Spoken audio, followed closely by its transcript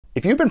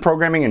If you've been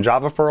programming in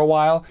Java for a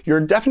while, you're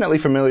definitely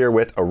familiar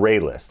with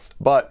ArrayLists.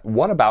 But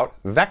what about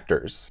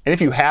vectors? And if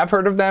you have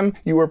heard of them,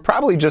 you were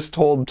probably just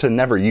told to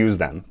never use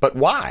them. But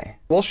why?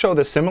 We'll show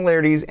the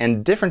similarities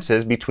and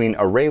differences between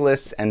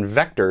ArrayLists and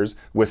vectors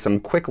with some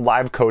quick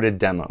live-coded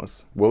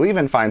demos. We'll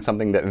even find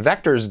something that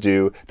vectors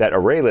do that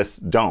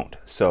ArrayLists don't.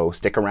 So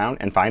stick around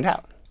and find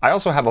out. I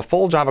also have a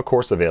full Java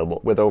course available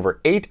with over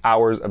 8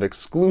 hours of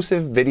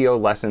exclusive video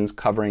lessons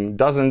covering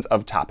dozens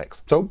of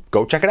topics. So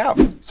go check it out.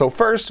 So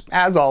first,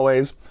 as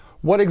always,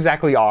 what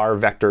exactly are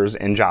vectors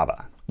in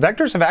Java?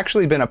 Vectors have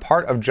actually been a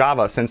part of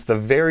Java since the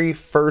very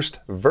first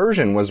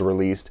version was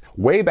released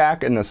way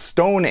back in the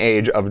Stone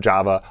Age of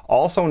Java,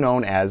 also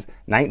known as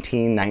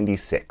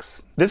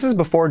 1996. This is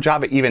before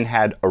Java even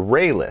had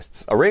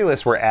ArrayLists.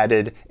 ArrayLists were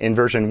added in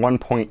version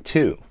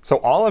 1.2. So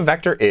all a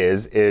vector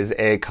is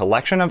a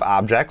collection of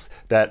objects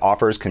that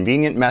offers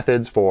convenient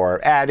methods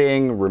for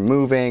adding,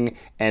 removing,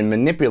 and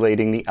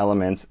manipulating the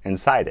elements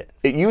inside it.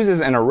 It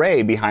uses an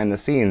array behind the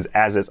scenes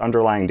as its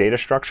underlying data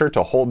structure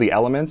to hold the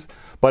elements,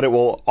 but it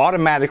will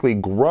automatically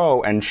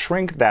grow and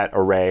shrink that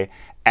array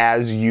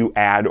as you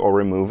add or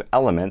remove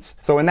elements.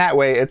 So in that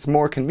way, it's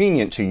more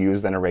convenient to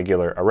use than a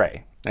regular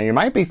array. Now you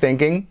might be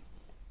thinking,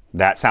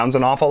 that sounds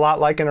an awful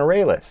lot like an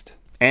array list.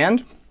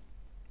 And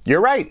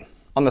you're right.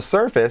 On the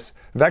surface,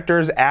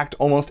 vectors act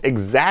almost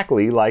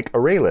exactly like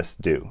array lists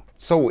do.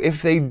 So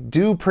if they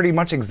do pretty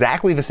much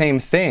exactly the same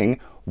thing,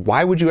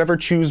 why would you ever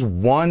choose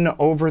one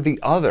over the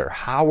other?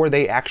 How are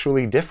they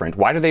actually different?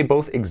 Why do they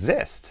both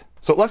exist?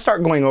 So let's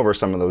start going over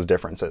some of those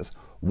differences.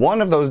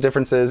 One of those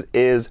differences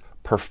is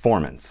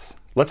performance.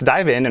 Let's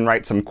dive in and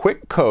write some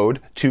quick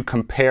code to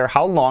compare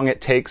how long it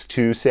takes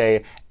to,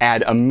 say,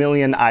 add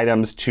 1,000,000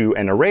 items to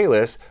an array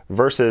list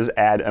versus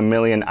add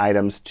 1,000,000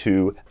 items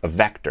to a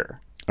vector.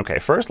 Okay,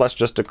 first let's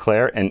just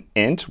declare an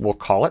int. We'll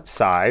call it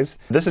size.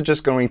 This is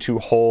just going to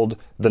hold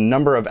the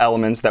number of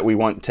elements that we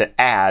want to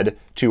add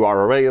to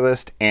our array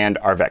list and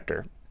our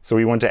vector. So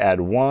we want to add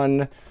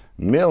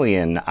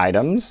 1,000,000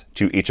 items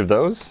to each of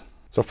those.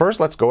 So first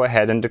let's go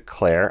ahead and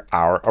declare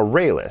our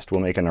array list.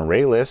 We'll make an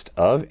array list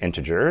of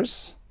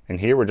integers. And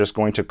here we're just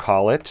going to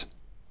call it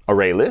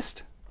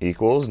ArrayList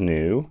equals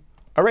new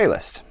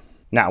ArrayList.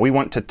 Now we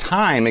want to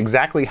time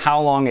exactly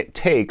how long it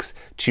takes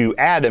to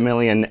add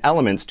 1,000,000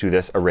 elements to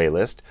this array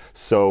list.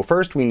 So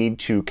first we need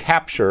to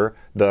capture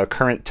the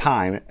current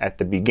time at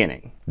the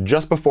beginning,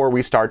 just before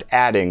we start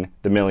adding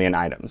the 1,000,000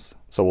 items.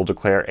 So we'll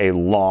declare a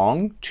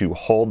long to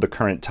hold the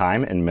current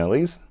time in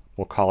millis.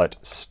 We'll call it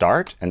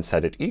start and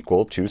set it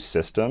equal to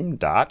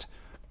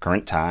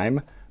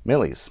system.currentTime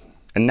millis.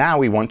 And now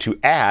we want to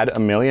add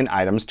 1,000,000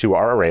 items to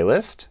our array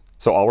list.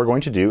 So all we're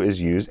going to do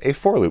is use a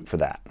for loop for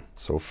that.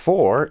 So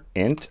for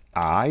int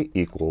I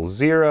equals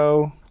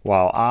 0,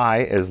 while I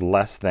is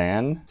less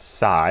than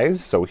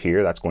size. So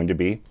here that's going to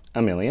be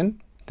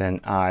 1,000,000.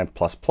 Then I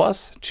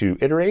 ++ to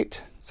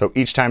iterate. So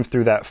each time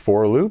through that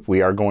for loop,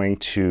 we are going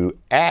to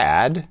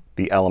add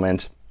the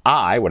element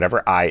I,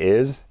 whatever I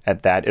is,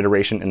 at that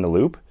iteration in the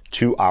loop,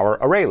 to our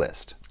array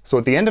list. So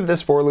at the end of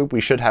this for loop, we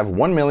should have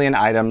 1,000,000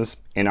 items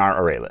in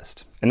our array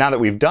list. And now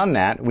that we've done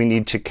that, we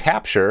need to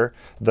capture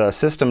the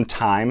system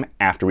time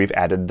after we've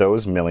added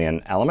those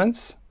 1,000,000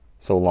 elements.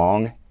 So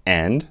long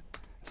end,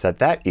 set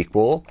that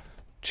equal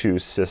to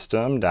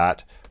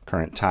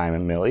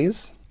system.currentTime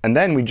millis. And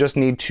then we just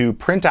need to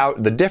print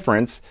out the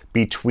difference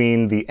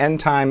between the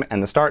end time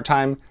and the start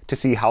time to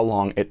see how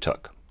long it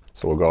took.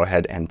 So we'll go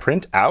ahead and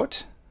print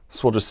out.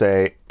 So we'll just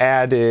say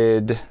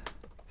added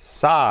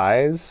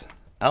size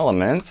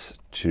elements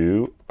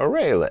to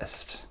array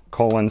list,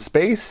 colon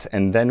space,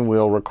 and then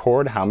we'll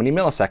record how many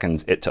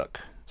milliseconds it took.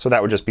 So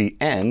that would just be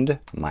end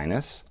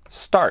minus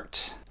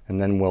start.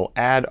 And then we'll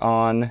add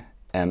on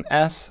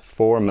ms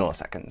for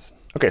milliseconds.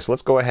 Okay, so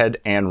let's go ahead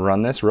and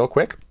run this real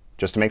quick,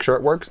 just to make sure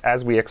it works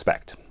as we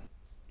expect.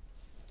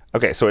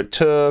 Okay, so it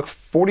took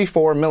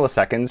 44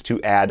 milliseconds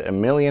to add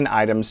 1,000,000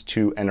 items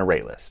to an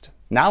array list.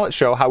 Now let's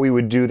show how we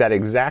would do that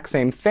exact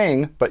same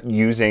thing, but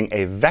using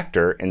a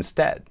vector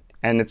instead.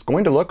 And it's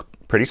going to look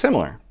pretty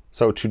similar.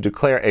 So to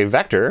declare a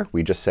vector,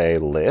 we just say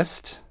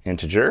list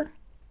integer,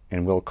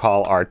 and we'll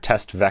call our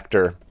test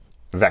vector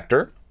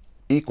vector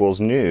equals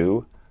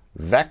new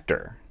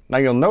vector. Now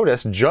you'll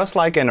notice, just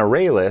like an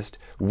array list,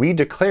 we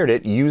declared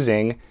it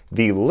using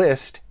the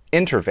list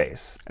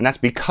interface. And that's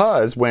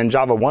because when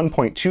Java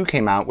 1.2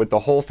 came out with the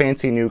whole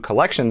fancy new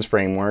collections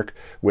framework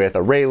with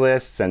array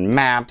lists and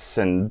maps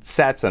and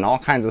sets and all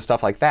kinds of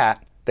stuff like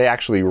that, they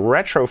actually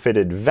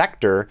retrofitted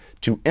vector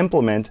to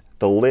implement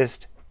the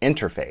list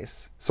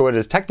interface. So it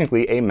is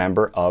technically a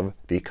member of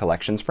the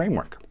collections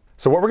framework.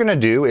 So what we're going to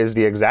do is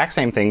the exact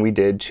same thing we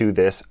did to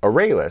this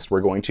array list. We're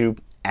going to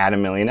add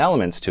 1,000,000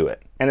 elements to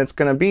it. And it's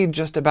going to be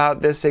just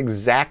about this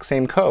exact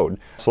same code.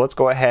 So let's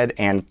go ahead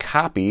and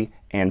copy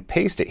and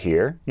paste it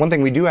here. One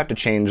thing we do have to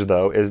change,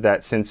 though, is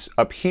that since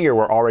up here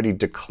we're already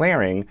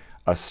declaring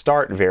a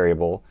start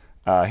variable,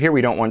 here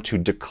we don't want to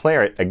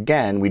declare it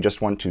again. We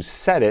just want to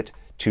set it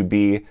to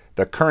be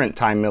the current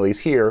time millis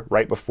here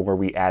right before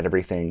we add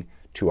everything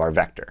to our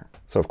vector.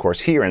 So of course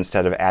here,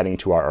 instead of adding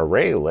to our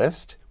array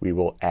list, we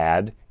will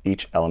add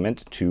each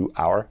element to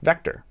our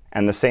vector.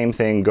 And the same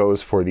thing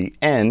goes for the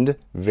end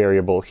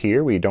variable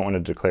here. We don't want to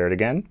declare it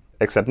again,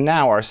 except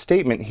now our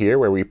statement here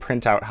where we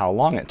print out how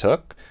long it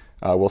took,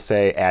 we'll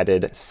say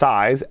added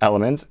size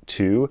elements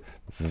to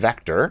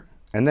vector.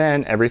 And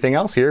then everything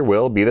else here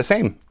will be the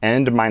same.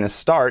 End minus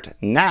start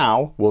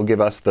now will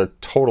give us the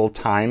total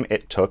time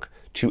it took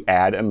to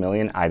add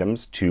 1,000,000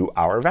 items to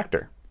our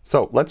vector.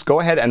 So let's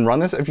go ahead and run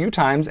this a few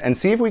times and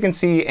see if we can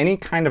see any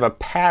kind of a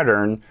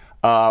pattern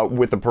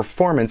with the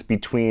performance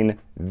between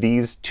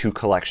these two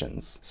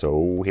collections.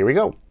 So here we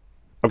go.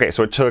 OK,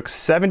 so it took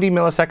 70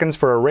 milliseconds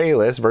for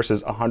ArrayList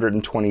versus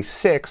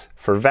 126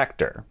 for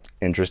vector.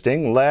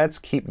 Interesting. Let's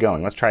keep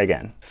going. Let's try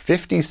again.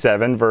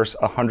 57 versus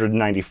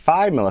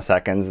 195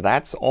 milliseconds.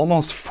 That's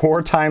almost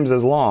 4 times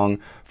as long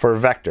for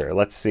vector.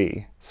 Let's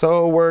see.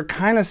 So we're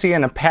kind of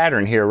seeing a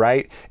pattern here,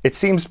 right? It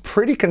seems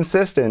pretty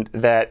consistent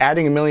that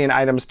adding 1,000,000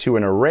 items to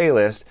an array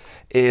list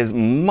is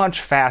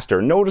much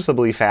faster,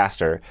 noticeably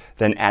faster,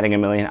 than adding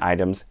 1,000,000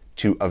 items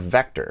to a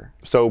vector.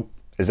 So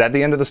is that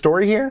the end of the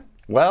story here?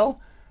 Well,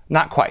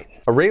 not quite.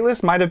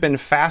 ArrayList might have been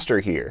faster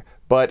here,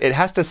 but it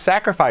has to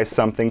sacrifice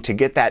something to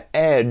get that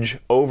edge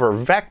over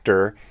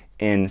vector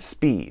in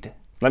speed.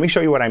 Let me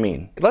show you what I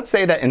mean. Let's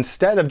say that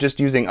instead of just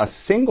using a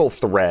single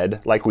thread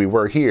like we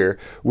were here,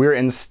 we're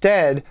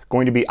instead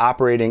going to be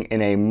operating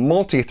in a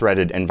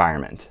multi-threaded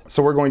environment.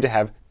 So we're going to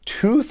have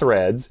 2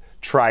 threads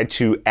try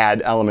to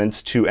add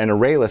elements to an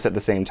array list at the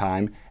same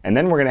time, and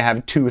then we're going to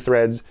have 2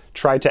 threads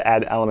try to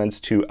add elements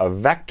to a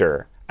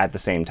vector at the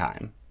same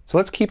time. So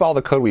let's keep all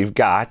the code we've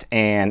got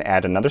and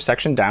add another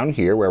section down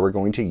here where we're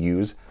going to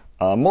use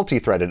a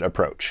multi-threaded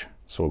approach.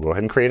 So we'll go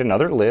ahead and create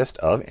another list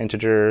of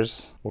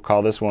integers. We'll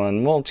call this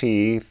one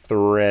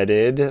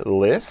multi-threaded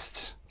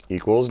list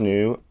equals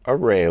new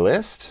array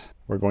list.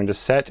 We're going to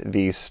set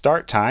the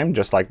start time,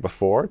 just like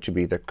before, to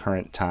be the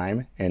current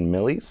time in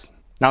millis.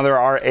 Now there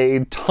are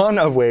a ton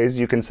of ways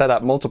you can set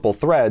up multiple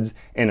threads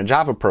in a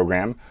Java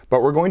program,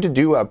 but we're going to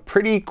do a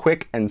pretty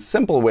quick and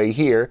simple way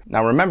here.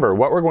 Now remember,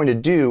 what we're going to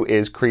do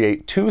is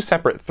create 2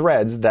 separate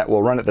threads that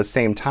will run at the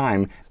same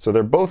time, so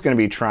they're both going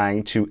to be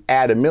trying to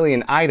add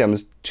 1,000,000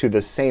 items to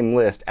the same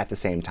list at the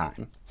same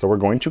time. So we're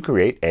going to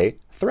create a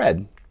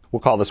thread.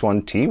 We'll call this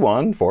one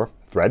T1 for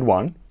thread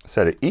 1,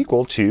 set it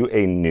equal to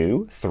a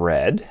new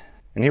thread.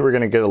 And here we're going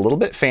to get a little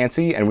bit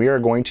fancy, and we are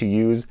going to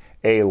use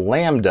a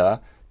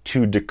lambda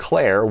to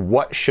declare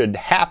what should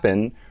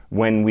happen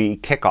when we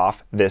kick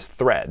off this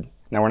thread.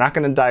 Now we're not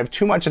going to dive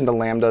too much into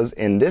lambdas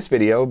in this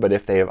video, but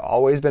if they have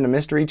always been a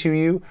mystery to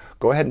you,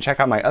 go ahead and check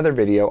out my other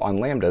video on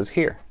lambdas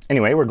here.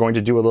 Anyway, we're going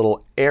to do a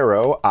little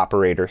arrow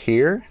operator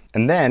here,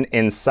 and then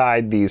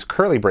inside these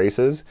curly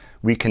braces,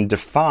 we can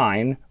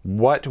define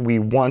what we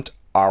want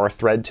our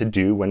thread to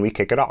do when we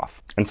kick it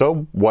off. And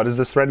so what is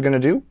this thread going to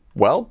do?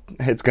 Well,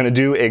 it's going to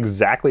do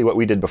exactly what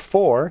we did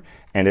before,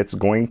 and it's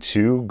going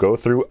to go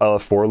through a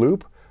for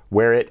loop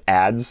where it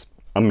adds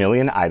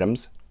 1,000,000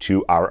 items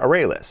to our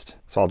array list.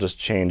 So I'll just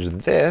change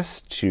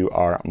this to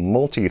our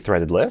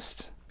multi-threaded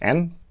list,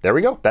 and there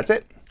we go, that's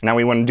it. Now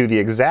we want to do the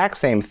exact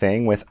same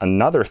thing with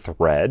another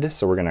thread,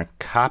 so we're going to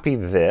copy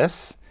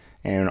this,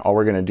 and all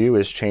we're going to do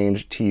is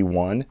change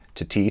T1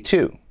 to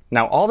T2.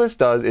 Now all this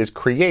does is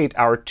create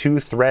our 2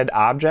 thread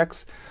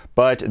objects,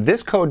 but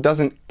this code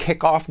doesn't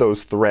kick off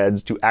those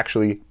threads to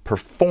actually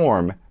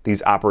perform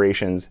these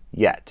operations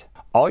yet.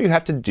 All you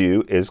have to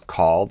do is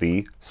call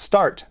the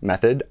start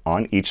method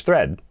on each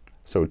thread.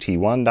 So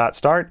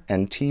t1.start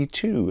and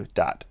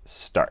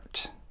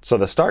t2.start. So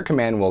the start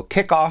command will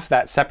kick off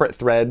that separate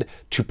thread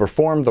to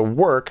perform the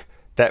work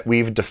that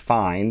we've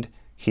defined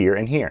here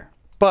and here.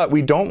 But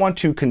we don't want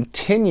to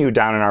continue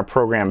down in our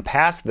program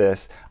past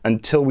this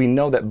until we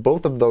know that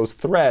both of those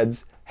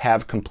threads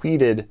have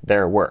completed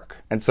their work.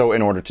 And so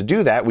in order to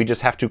do that, we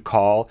just have to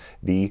call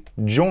the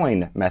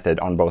join method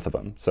on both of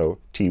them. So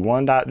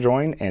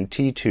t1.join and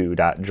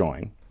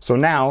t2.join. So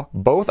now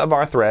both of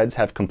our threads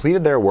have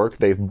completed their work.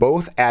 They've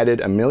both added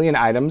 1,000,000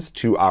 items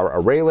to our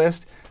array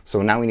list.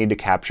 So now we need to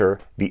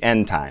capture the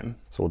end time.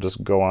 So we'll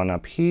just go on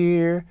up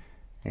here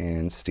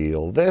and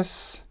steal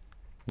this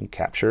and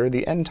capture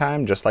the end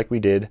time just like we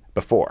did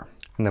before.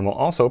 And then we'll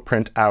also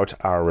print out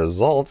our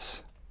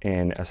results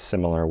in a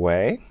similar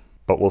way.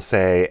 But we'll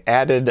say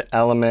added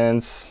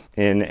elements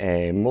in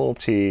a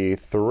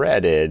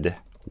multi-threaded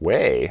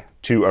way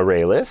to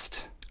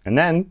ArrayList. And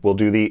then we'll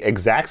do the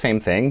exact same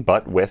thing,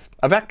 but with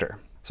a vector.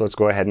 So let's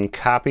go ahead and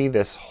copy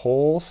this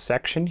whole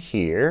section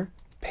here,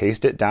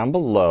 paste it down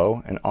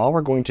below, and all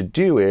we're going to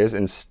do is,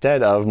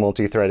 instead of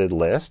multi-threaded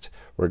list,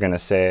 we're going to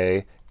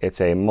say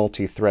it's a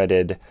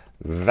multi-threaded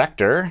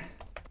vector.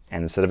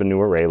 And instead of a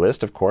new array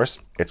list, of course,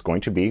 it's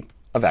going to be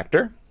a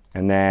vector.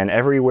 And then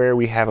everywhere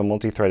we have a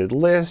multi-threaded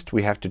list,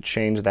 we have to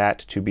change that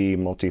to be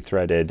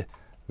multi-threaded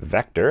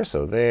vector.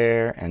 So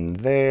there and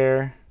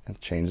there. And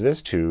change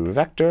this to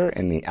vector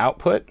in the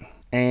output.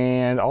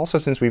 And also,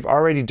 since we've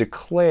already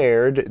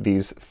declared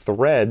these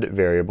thread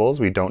variables,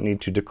 we don't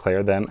need to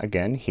declare them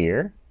again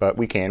here, but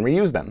we can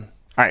reuse them.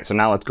 All right, so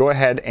now let's go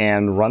ahead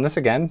and run this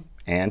again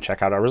and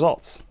check out our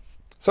results.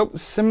 So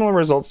similar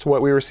results to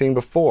what we were seeing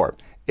before.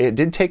 It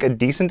did take a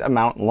decent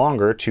amount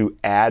longer to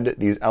add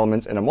these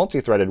elements in a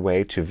multi-threaded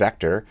way to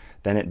vector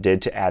than it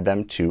did to add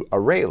them to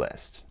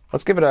ArrayList.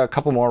 Let's give it a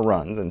couple more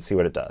runs and see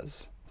what it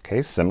does.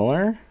 Okay,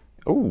 similar.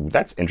 Ooh,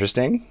 that's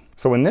interesting.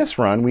 So in this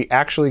run, we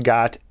actually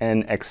got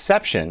an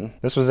exception.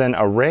 This was an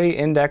array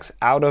index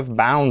out of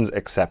bounds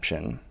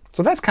exception.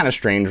 So that's kind of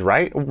strange,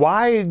 right?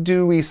 Why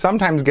do we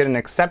sometimes get an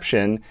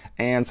exception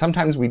and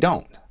sometimes we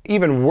don't?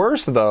 Even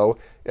worse though,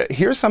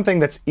 here's something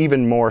that's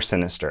even more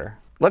sinister.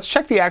 Let's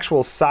check the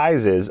actual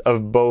sizes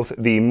of both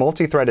the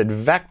multi-threaded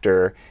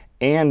vector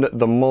and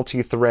the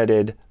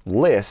multi-threaded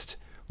list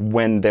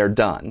when they're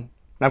done.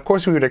 Now, of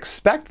course, we would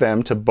expect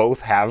them to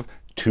both have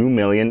 2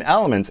 million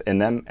elements in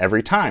them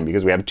every time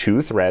because we have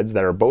two threads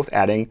that are both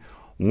adding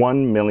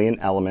 1 million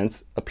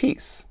elements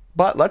apiece.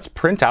 But let's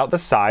print out the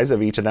size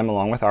of each of them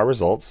along with our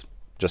results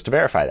just to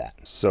verify that.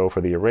 So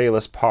for the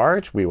ArrayList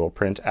part, we will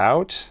print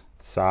out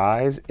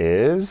size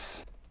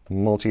is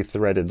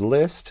multi-threaded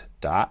list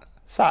dot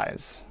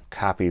size.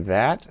 Copy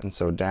that, and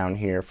so down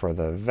here for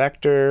the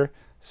vector,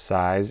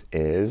 size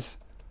is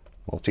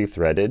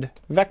multi-threaded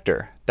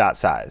vector dot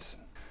size.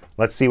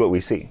 Let's see what we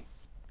see.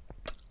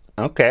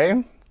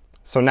 Okay,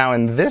 so now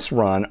in this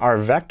run, our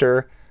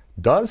vector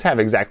does have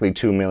exactly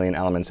 2 million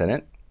elements in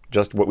it,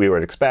 just what we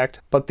would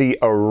expect, but the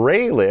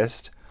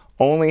ArrayList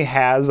only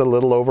has a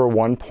little over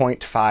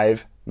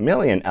 1.5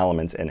 million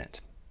elements in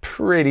it.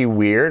 Pretty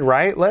weird,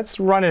 right?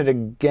 Let's run it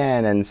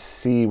again and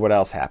see what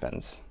else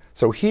happens.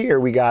 So here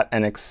we got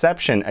an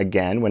exception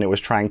again when it was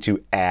trying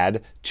to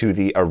add to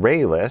the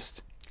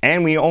ArrayList,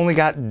 and we only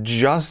got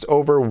just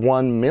over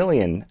 1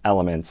 million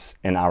elements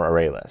in our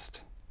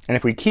ArrayList. And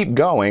if we keep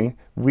going,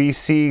 we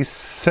see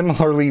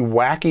similarly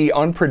wacky,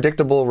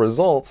 unpredictable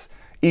results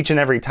each and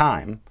every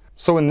time.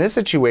 So in this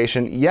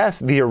situation, yes,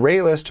 the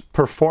ArrayList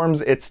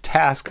performs its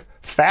task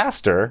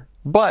faster,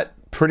 but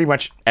pretty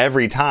much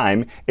every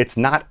time it's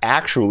not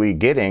actually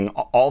getting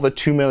all the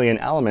 2 million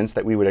elements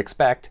that we would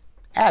expect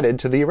added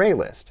to the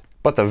ArrayList.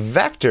 But the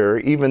vector,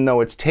 even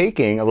though it's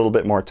taking a little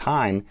bit more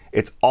time,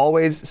 it's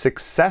always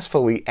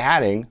successfully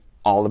adding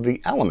all of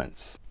the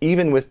elements,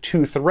 even with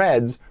two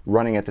threads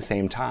running at the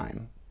same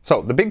time.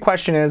 So the big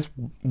question is,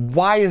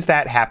 why is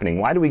that happening?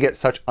 Why do we get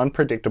such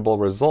unpredictable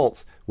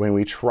results when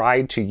we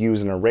try to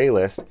use an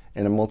ArrayList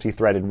in a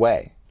multi-threaded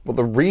way? Well,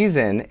 the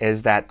reason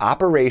is that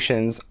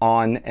operations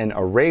on an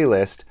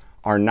ArrayList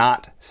are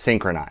not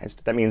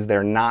synchronized. That means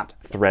they're not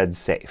thread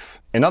safe.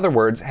 In other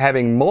words,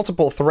 having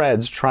multiple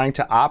threads trying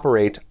to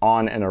operate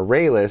on an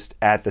ArrayList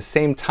at the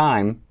same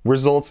time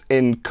results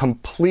in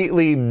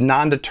completely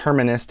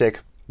non-deterministic,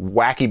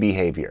 wacky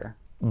behavior.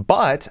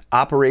 But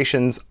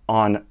operations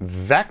on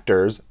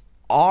vectors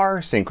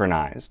are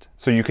synchronized.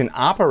 So you can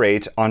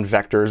operate on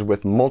vectors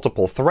with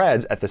multiple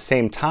threads at the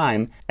same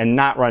time and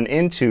not run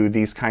into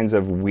these kinds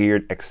of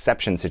weird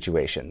exception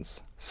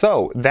situations.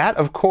 So that,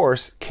 of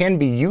course, can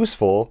be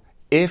useful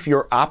if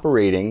you're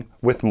operating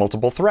with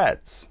multiple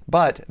threads.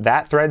 But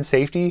that thread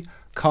safety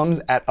comes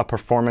at a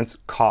performance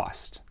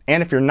cost.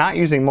 And if you're not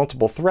using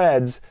multiple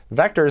threads,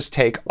 vectors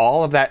take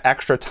all of that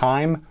extra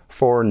time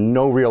for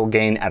no real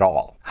gain at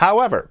all.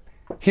 However,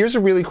 here's a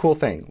really cool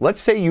thing. Let's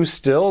say you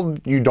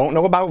don't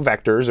know about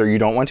vectors or you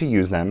don't want to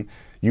use them.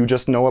 You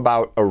just know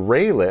about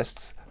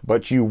ArrayLists,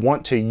 but you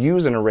want to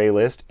use an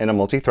ArrayList in a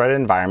multi-threaded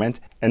environment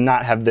and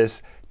not have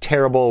this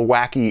terrible,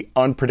 wacky,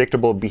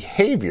 unpredictable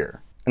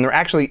behavior. And there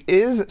actually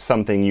is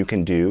something you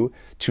can do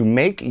to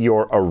make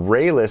your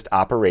ArrayList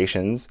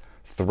operations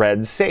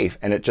thread safe,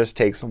 and it just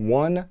takes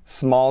one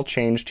small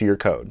change to your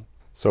code.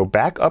 So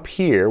back up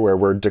here where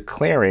we're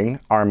declaring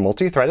our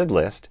multi-threaded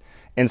list,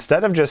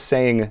 instead of just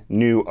saying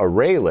new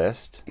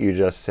ArrayList, you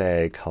just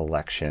say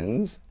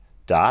collections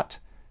dot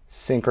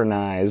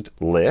synchronized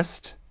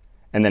list,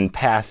 and then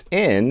pass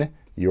in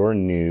your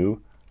new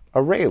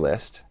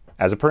ArrayList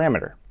as a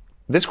parameter.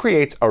 This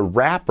creates a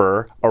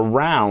wrapper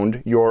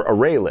around your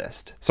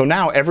ArrayList. So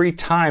now every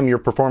time you're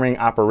performing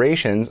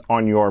operations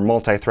on your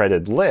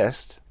multi-threaded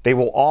list, they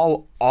will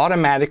all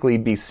automatically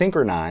be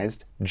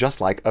synchronized just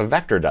like a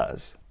vector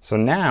does. So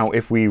now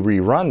if we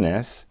rerun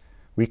this,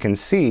 we can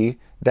see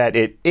that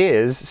it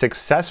is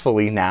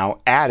successfully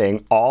now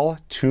adding all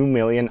 2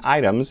 million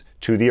items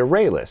to the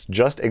ArrayList,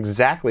 just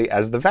exactly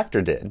as the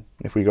vector did.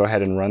 If we go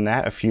ahead and run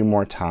that a few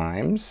more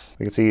times,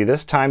 we can see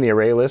this time the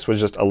ArrayList was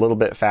just a little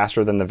bit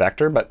faster than the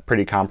vector, but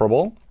pretty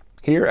comparable.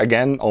 Here,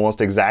 again,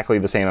 almost exactly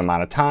the same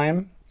amount of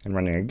time. And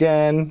running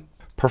again,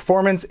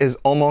 performance is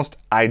almost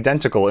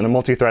identical in a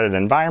multi-threaded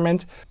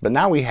environment, but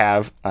now we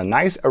have a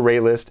nice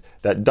ArrayList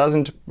that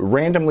doesn't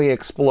randomly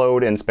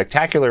explode in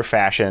spectacular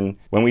fashion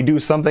when we do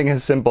something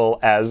as simple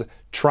as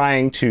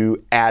trying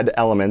to add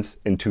elements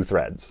in two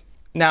threads.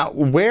 Now,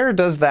 where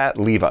does that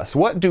leave us?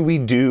 What do we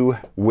do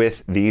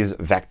with these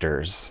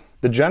vectors?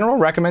 The general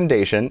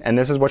recommendation, and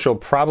this is what you'll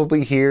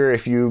probably hear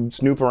if you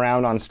snoop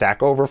around on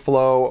Stack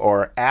Overflow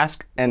or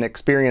ask an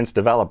experienced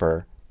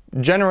developer,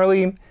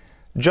 generally,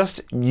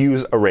 just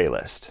use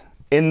ArrayList.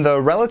 In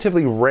the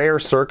relatively rare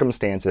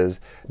circumstances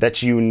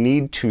that you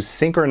need to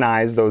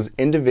synchronize those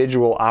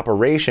individual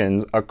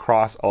operations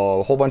across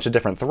a whole bunch of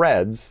different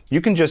threads, you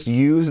can just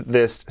use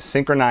this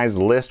synchronized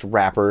list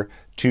wrapper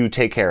to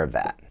take care of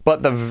that.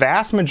 But the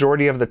vast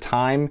majority of the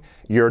time,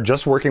 you're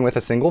just working with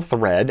a single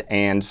thread,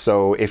 and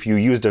so if you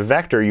used a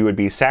vector, you would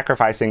be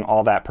sacrificing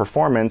all that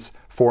performance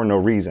for no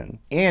reason.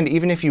 And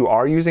even if you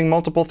are using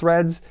multiple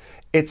threads,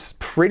 it's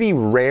pretty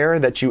rare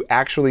that you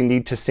actually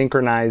need to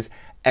synchronize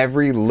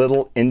every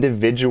little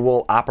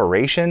individual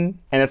operation,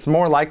 and it's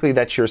more likely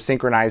that you're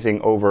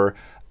synchronizing over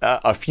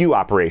a few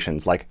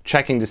operations, like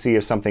checking to see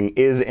if something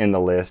is in the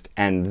list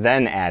and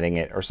then adding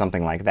it or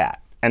something like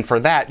that. And for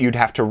that, you'd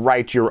have to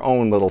write your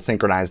own little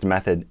synchronized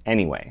method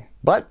anyway.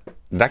 But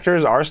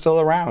vectors are still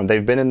around.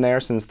 They've been in there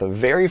since the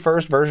very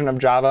first version of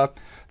Java.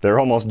 They're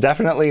almost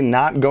definitely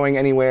not going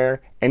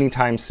anywhere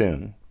anytime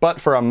soon. But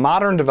for a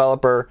modern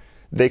developer,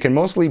 they can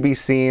mostly be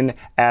seen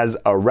as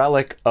a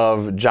relic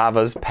of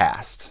Java's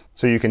past.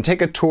 So you can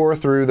take a tour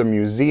through the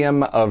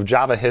museum of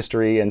Java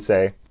history and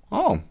say,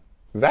 oh,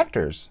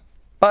 vectors.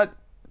 But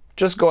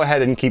just go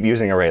ahead and keep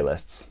using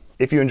ArrayLists.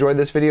 If you enjoyed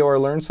this video or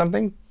learned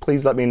something,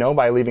 please let me know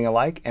by leaving a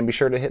like, and be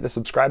sure to hit the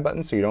subscribe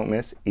button so you don't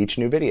miss each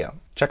new video.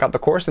 Check out the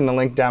course in the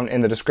link down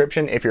in the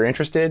description if you're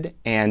interested,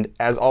 and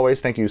as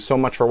always, thank you so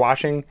much for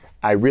watching.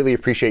 I really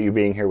appreciate you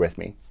being here with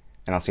me,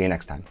 and I'll see you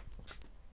next time.